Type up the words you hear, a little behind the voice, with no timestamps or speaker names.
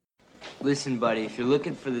Listen, buddy, if you're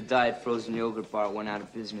looking for the Diet Frozen Yogurt bar, it went out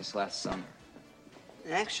of business last summer.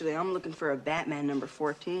 Actually, I'm looking for a Batman number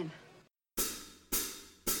 14.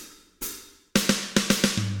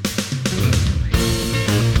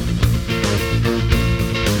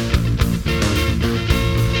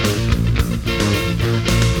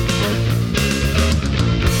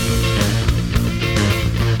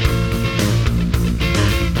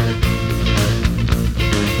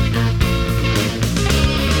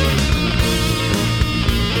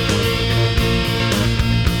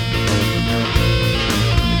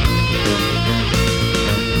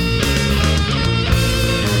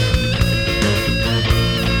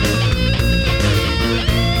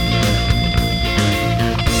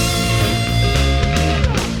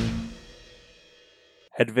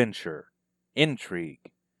 Adventure,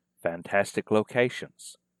 intrigue, fantastic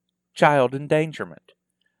locations, child endangerment.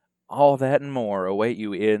 All that and more await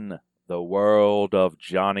you in the world of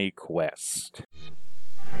Jonny Quest.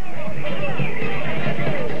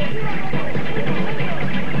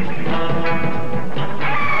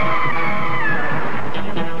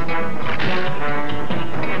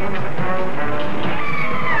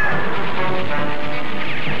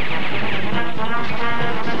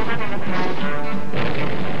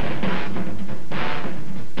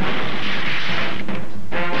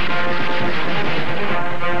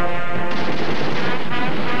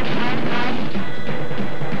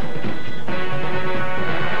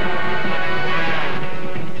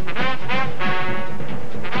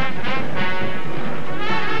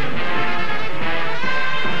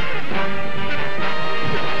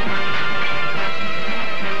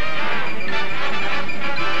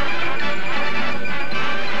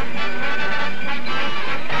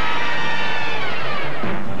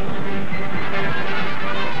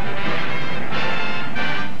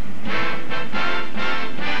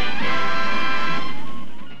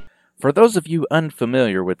 For those of you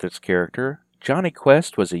unfamiliar with this character, Jonny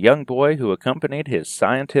Quest was a young boy who accompanied his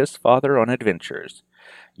scientist father on adventures,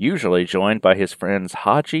 usually joined by his friends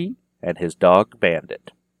Haji and his dog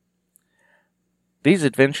Bandit. These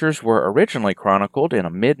adventures were originally chronicled in a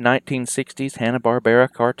mid-1960s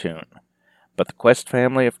Hanna-Barbera cartoon, but the Quest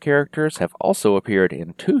family of characters have also appeared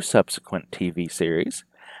in 2 subsequent TV series,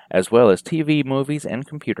 as well as TV movies and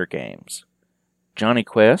computer games. Jonny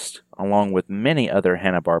Quest, along with many other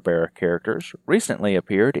Hanna-Barbera characters, recently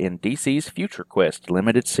appeared in DC's Future Quest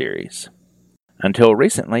limited series. Until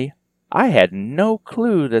recently, I had no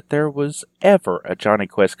clue that there was ever a Jonny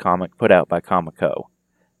Quest comic put out by Comico,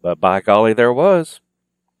 but by golly there was.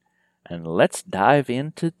 And let's dive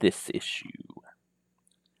into this issue.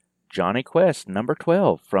 Jonny Quest number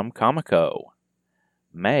 12 from Comico,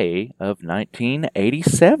 May of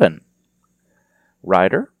 1987.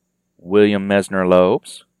 Writer, William Messner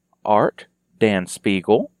Loebs. Art, Dan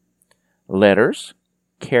Spiegel. Letters,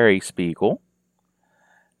 Cary Spiegel.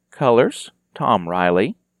 Colors, Tom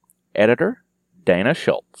Riley. Editor, Dana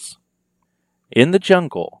Schultz. In the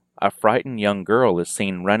jungle, a frightened young girl is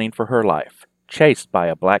seen running for her life, chased by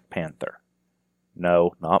a Black Panther.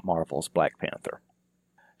 No, not Marvel's Black Panther.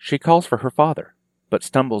 She calls for her father, but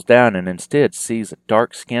stumbles down and instead sees a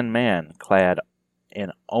dark-skinned man clad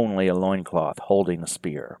in only a loincloth holding a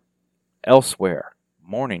spear. Elsewhere,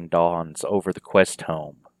 morning dawns over the Quest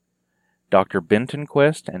home. Dr. Benton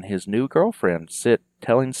Quest and his new girlfriend sit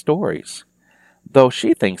telling stories, though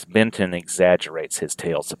she thinks Benton exaggerates his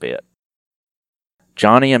tales a bit.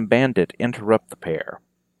 Jonny and Bandit interrupt the pair.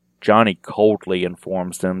 Jonny coldly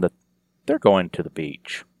informs them that they're going to the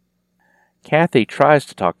beach. Kathy tries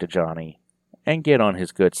to talk to Jonny and get on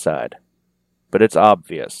his good side, but it's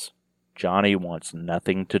obvious Jonny wants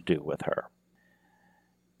nothing to do with her.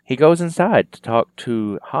 He goes inside to talk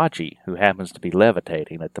to Haji, who happens to be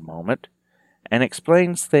levitating at the moment, and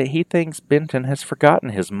explains that he thinks Benton has forgotten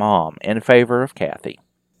his mom in favor of Kathy.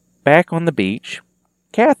 Back on the beach,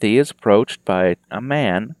 Kathy is approached by a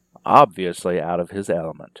man obviously out of his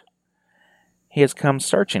element. He has come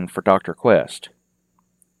searching for Dr. Quest.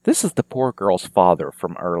 This is the poor girl's father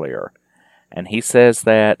from earlier, and he says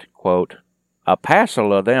that, quote, "a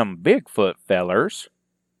passel of them Bigfoot fellers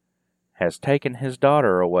has taken his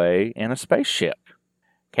daughter away in a spaceship."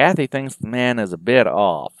 Kathy thinks the man is a bit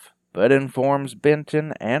off, but informs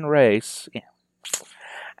Benton and Race,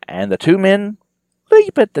 and the 2 men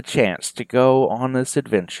leap at the chance to go on this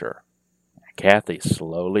adventure. Kathy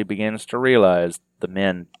slowly begins to realize the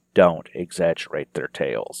men don't exaggerate their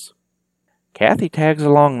tales. Kathy tags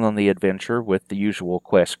along on the adventure with the usual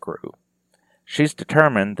Quest crew. She's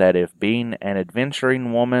determined that if being an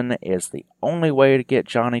adventuring woman is the only way to get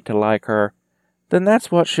Jonny to like her, then that's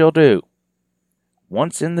what she'll do.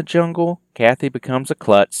 Once in the jungle, Kathy becomes a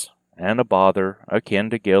klutz and a bother akin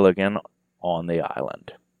to Gilligan on the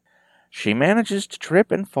island. She manages to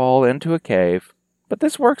trip and fall into a cave, but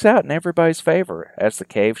this works out in everybody's favor, as the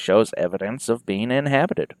cave shows evidence of being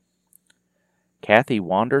inhabited. Kathy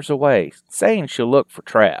wanders away, saying she'll look for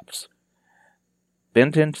traps.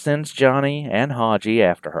 Benton sends Johnny and Haji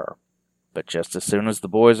after her, but just as soon as the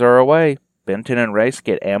boys are away, Benton and Race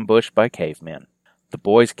get ambushed by cavemen. The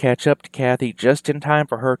boys catch up to Kathy just in time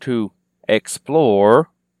for her to explore,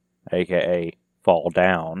 aka fall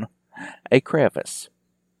down, a crevice.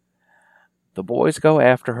 The boys go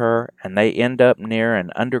after her, and they end up near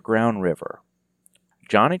an underground river.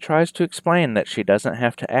 Johnny tries to explain that she doesn't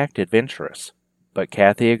have to act adventurous, but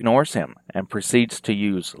Kathy ignores him and proceeds to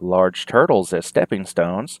use large turtles as stepping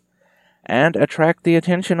stones and attract the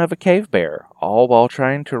attention of a cave bear, all while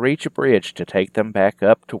trying to reach a bridge to take them back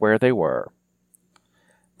up to where they were.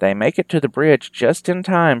 They make it to the bridge just in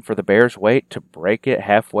time for the bear's weight to break it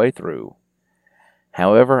halfway through.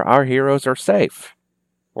 However, our heroes are safe,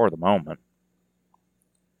 for the moment.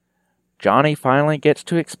 Johnny finally gets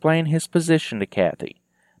to explain his position to Kathy,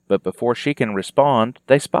 but before she can respond,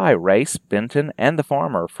 they spy Race, Benton, and the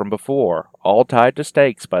farmer from before, all tied to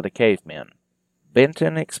stakes by the cavemen.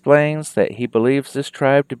 Benton explains that he believes this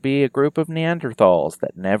tribe to be a group of Neanderthals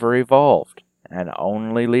that never evolved, and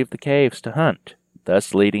only leave the caves to hunt,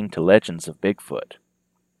 thus leading to legends of Bigfoot.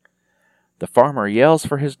 The farmer yells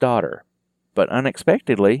for his daughter, but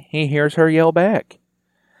unexpectedly he hears her yell back.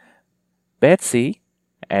 Betsy,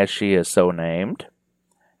 as she is so named,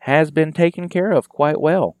 has been taken care of quite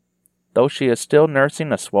well, though she is still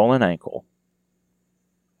nursing a swollen ankle.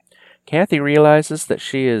 Kathy realizes that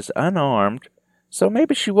she is unarmed, so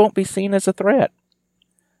maybe she won't be seen as a threat.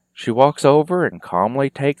 She walks over and calmly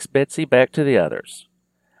takes Betsy back to the others.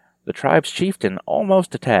 The tribe's chieftain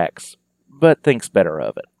almost attacks, but thinks better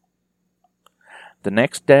of it. The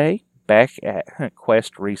next day, back at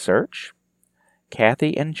Quest Research,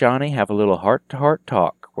 Kathy and Johnny have a little heart-to-heart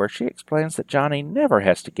talk where she explains that Johnny never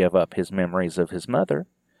has to give up his memories of his mother,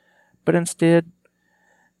 but instead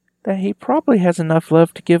that he probably has enough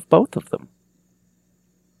love to give both of them.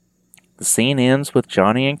 The scene ends with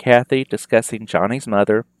Johnny and Kathy discussing Johnny's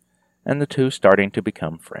mother, and the two starting to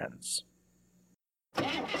become friends.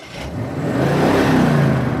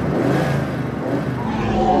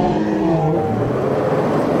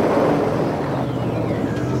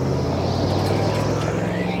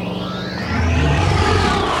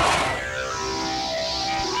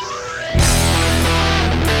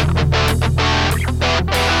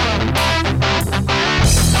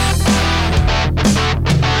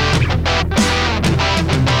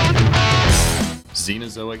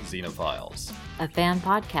 Xenozoic Xenophiles. A fan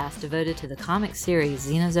podcast devoted to the comic series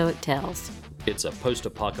Xenozoic Tales. It's a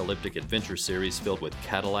post-apocalyptic adventure series filled with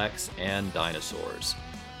Cadillacs and dinosaurs.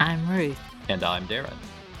 I'm Ruth. And I'm Darren.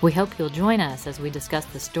 We hope you'll join us as we discuss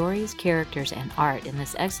the stories, characters, and art in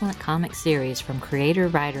this excellent comic series from creator,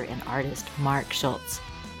 writer, and artist Mark Schultz.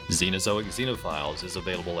 Xenozoic Xenophiles is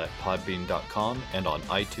available at podbean.com and on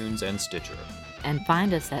iTunes and Stitcher. And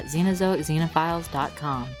find us at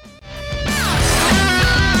xenozoicxenophiles.com.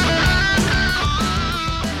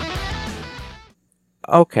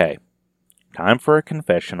 Okay, time for a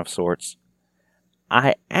confession of sorts.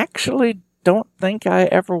 I actually don't think I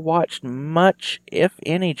ever watched much, if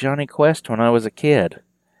any, Johnny Quest when I was a kid.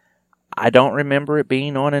 I don't remember it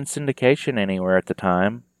being on in syndication anywhere at the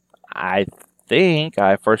time. I think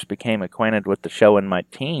I first became acquainted with the show in my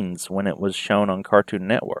teens when it was shown on Cartoon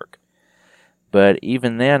Network. But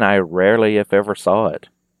even then, I rarely, if ever, saw it.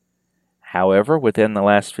 However, within the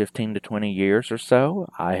last 15 to 20 years or so,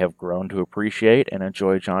 I have grown to appreciate and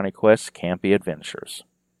enjoy Johnny Quest's campy adventures.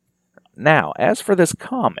 Now, as for this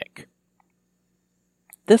comic,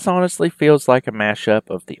 this honestly feels like a mashup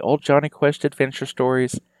of the old Johnny Quest adventure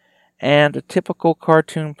stories and a typical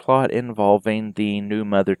cartoon plot involving the new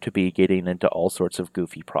mother-to-be getting into all sorts of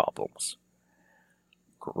goofy problems.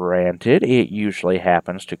 Granted, it usually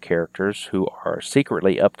happens to characters who are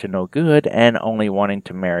secretly up to no good and only wanting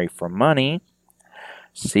to marry for money.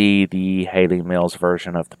 See the Hayley Mills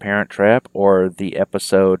version of The Parent Trap, or the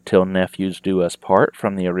episode Till Nephews Do Us Part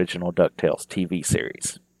from the original DuckTales TV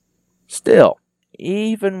series. Still,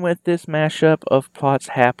 even with this mashup of plots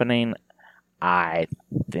happening, I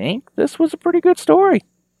think this was a pretty good story.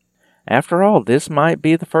 After all, this might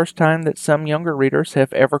be the first time that some younger readers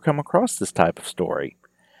have ever come across this type of story.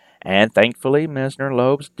 And thankfully,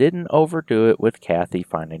 Mesner-Loebs didn't overdo it with Kathy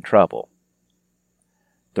finding trouble.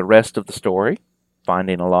 The rest of the story,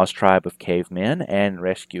 finding a lost tribe of cavemen and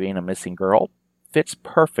rescuing a missing girl, fits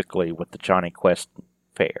perfectly with the Johnny Quest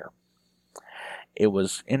fare. It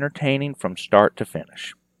was entertaining from start to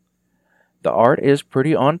finish. The art is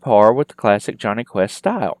pretty on par with the classic Johnny Quest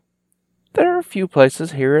style. There are a few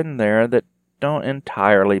places here and there that don't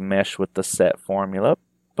entirely mesh with the set formula,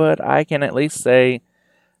 but I can at least say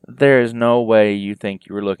there is no way you think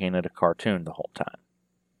you were looking at a cartoon the whole time.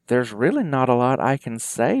 There's really not a lot I can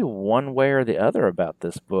say one way or the other about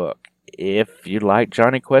this book. If you like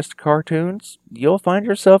Johnny Quest cartoons, you'll find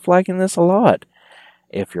yourself liking this a lot.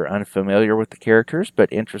 If you're unfamiliar with the characters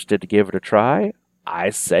but interested to give it a try,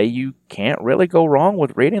 I say you can't really go wrong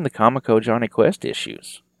with reading the Comico Johnny Quest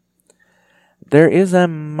issues. There is a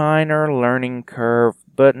minor learning curve,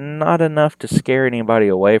 but not enough to scare anybody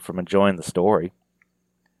away from enjoying the story.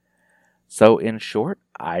 So in short,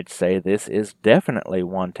 I'd say this is definitely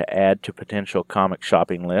one to add to potential comic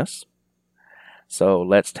shopping lists. So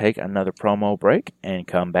let's take another promo break and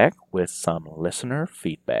come back with some listener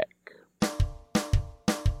feedback.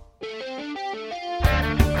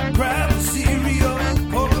 Grab a cereal,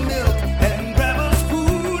 pour the milk, and grab us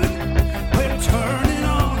food. We're turning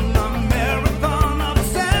on a marathon of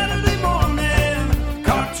Saturday morning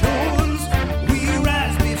cartoons. We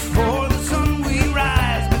rise before the sun, we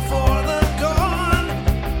rise before the dawn,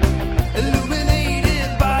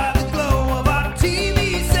 illuminated by the glow of our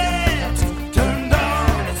TV sets. Turned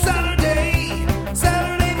on, it's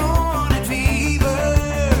Saturday morning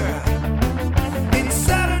fever. It's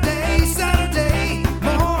Saturday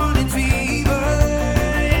morning fever,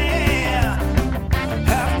 yeah.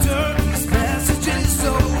 Have turkey's messages,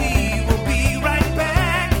 so we will be right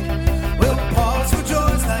back. We'll pause for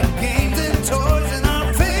joys like games and toys and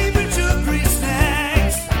our favorite sugary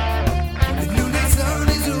snacks. The noonday sun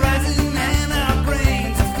is rising and our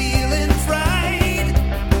brains are feeling fried.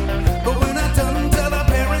 But we're not done till our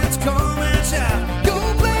parents come and shout,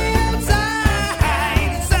 "Go play outside!"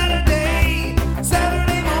 It's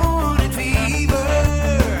Saturday morning fever.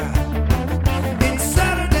 It's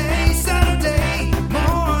Saturday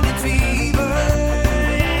morning fever,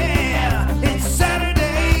 yeah. It's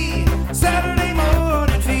Saturday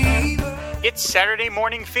morning fever. It's Saturday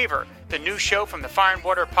Morning Fever, the new show from the Fire and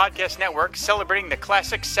Water Podcast Network celebrating the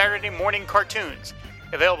classic Saturday morning cartoons.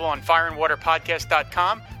 Available on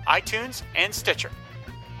fireandwaterpodcast.com, iTunes, and Stitcher.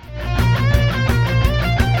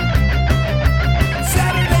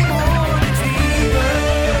 Saturday morning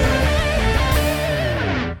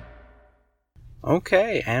fever.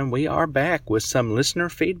 Okay, and we are back with some listener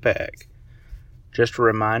feedback. Just a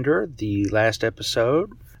reminder, the last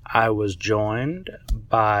episode, I was joined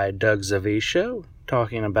by Doug Zavisha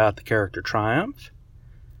talking about the character Triumph.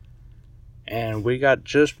 And we got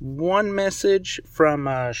just one message from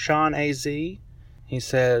Sean A.Z. He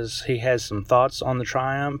says he has some thoughts on the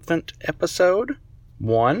Triumphant episode.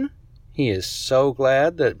 1, he is so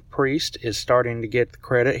glad that Priest is starting to get the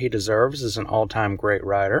credit he deserves as an all-time great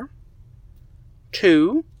writer.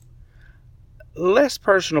 2, less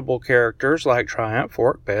personable characters like Triumph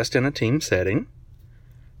work best in a team setting.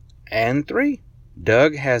 And 3,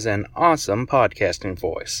 Doug has an awesome podcasting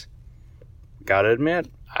voice. Gotta admit,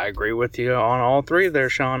 I agree with you on all 3 there,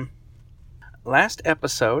 Sean. Last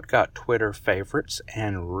episode got Twitter favorites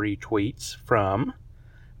and retweets from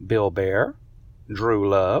Bill Bear, Drew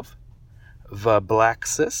Love,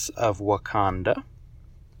 Vablaxis of Wakanda,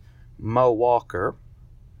 Mo Walker,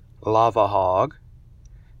 Lava Hog,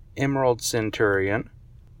 Emerald Centurion,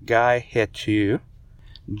 Guy Hetu,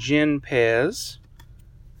 Jen Pez,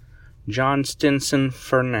 John Stinson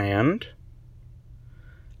Fernand,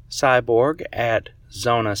 Cyborg at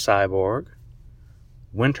Zona Cyborg,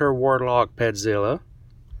 Winter Warlock Pedzilla,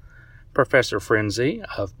 Professor Frenzy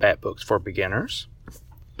of Bat Books for Beginners,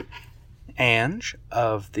 Ange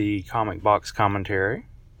of the Comic Box Commentary,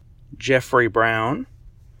 Jeffrey Brown,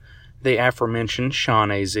 the aforementioned Sean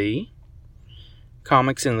A.Z.,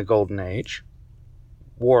 Comics in the Golden Age,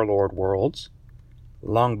 Warlord Worlds,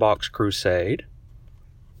 Longbox Crusade,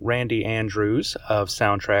 Randy Andrews of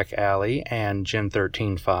Soundtrack Alley and Gen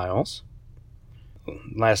 13 Files,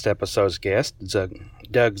 last episode's guest,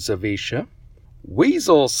 Doug Zavisha,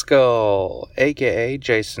 Weasel Skull, a.k.a.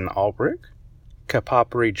 Jason Albrecht,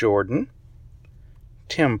 Kapopri Jordan,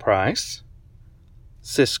 Tim Price,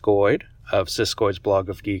 Siskoid of Siskoid's Blog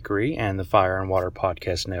of Geekery and the Fire and Water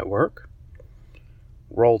Podcast Network,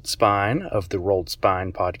 Rolled Spine of the Rolled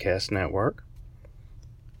Spine Podcast Network,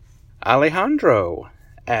 Alejandro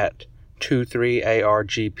at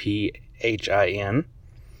 23ARGPHIN,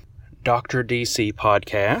 Dr. DC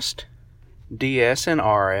Podcast, DS and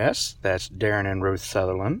RS, that's Darren and Ruth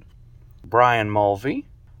Sutherland, Brian Mulvey,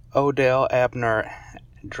 Odell Abner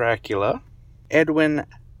Dracula, Edwin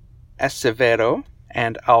Acevedo,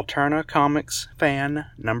 and Alterna Comics Fan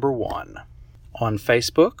Number 1. On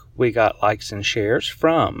Facebook, we got likes and shares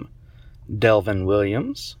from Delvin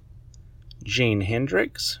Williams, Gene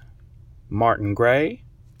Hendricks, Martin Gray,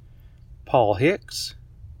 Paul Hicks,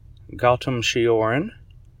 Gautam Shioran,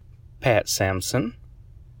 Pat Sampson,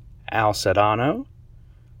 Al Sedano,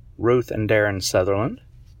 Ruth and Darren Sutherland,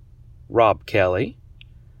 Rob Kelly,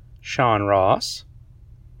 Sean Ross,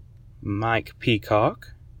 Mike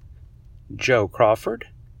Peacock, Joe Crawford,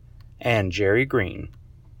 and Jerry Green.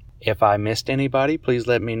 If I missed anybody, please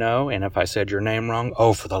let me know, and if I said your name wrong,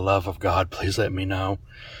 oh, for the love of God, please let me know.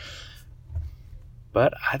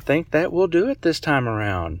 But I think that will do it this time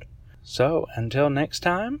around. So, until next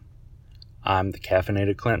time, I'm the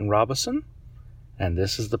Caffeinated Clinton Robinson, and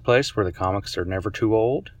this is the place where the comics are never too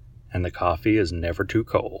old, and the coffee is never too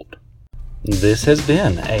cold. This has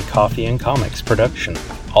been a Coffee and Comics production.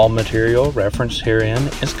 All material referenced herein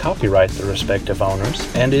is copyright the respective owners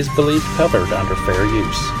and is believed covered under fair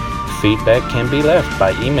use. Feedback can be left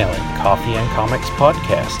by emailing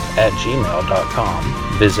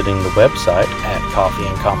coffeeandcomicspodcast@gmail.com, visiting the website at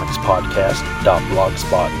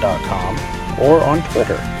coffeeandcomicspodcast.blogspot.com, or on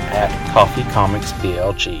Twitter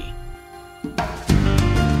 @coffeecomicsblg.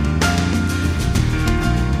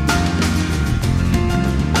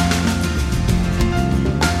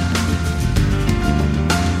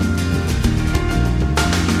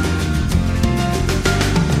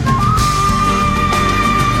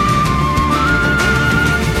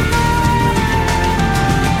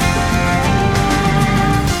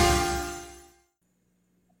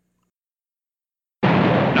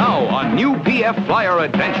 New PF Flyer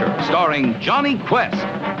Adventure, starring Johnny Quest.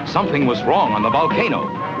 Something was wrong on the volcano.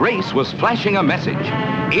 Race was flashing a message.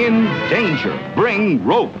 In danger, bring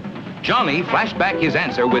rope. Johnny flashed back his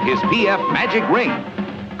answer with his PF magic ring.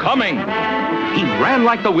 Coming! He ran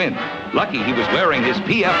like the wind. Lucky he was wearing his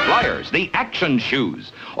PF Flyers, the action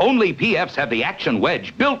shoes. Only PFs have the action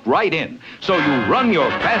wedge built right in, so you run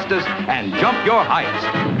your fastest and jump your highest.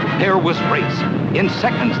 There was Race. In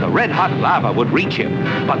seconds, the red-hot lava would reach him,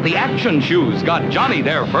 but the action shoes got Johnny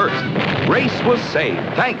there first. Race was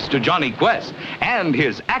saved thanks to Johnny Quest and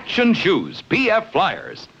his action shoes, PF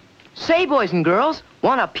Flyers. Say, boys and girls,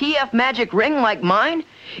 want a PF magic ring like mine?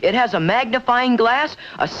 It has a magnifying glass,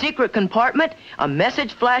 a secret compartment, a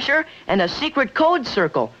message flasher, and a secret code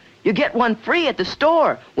circle. You get one free at the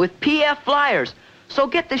store with PF Flyers. So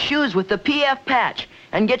get the shoes with the PF patch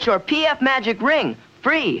and get your PF magic ring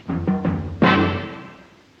free.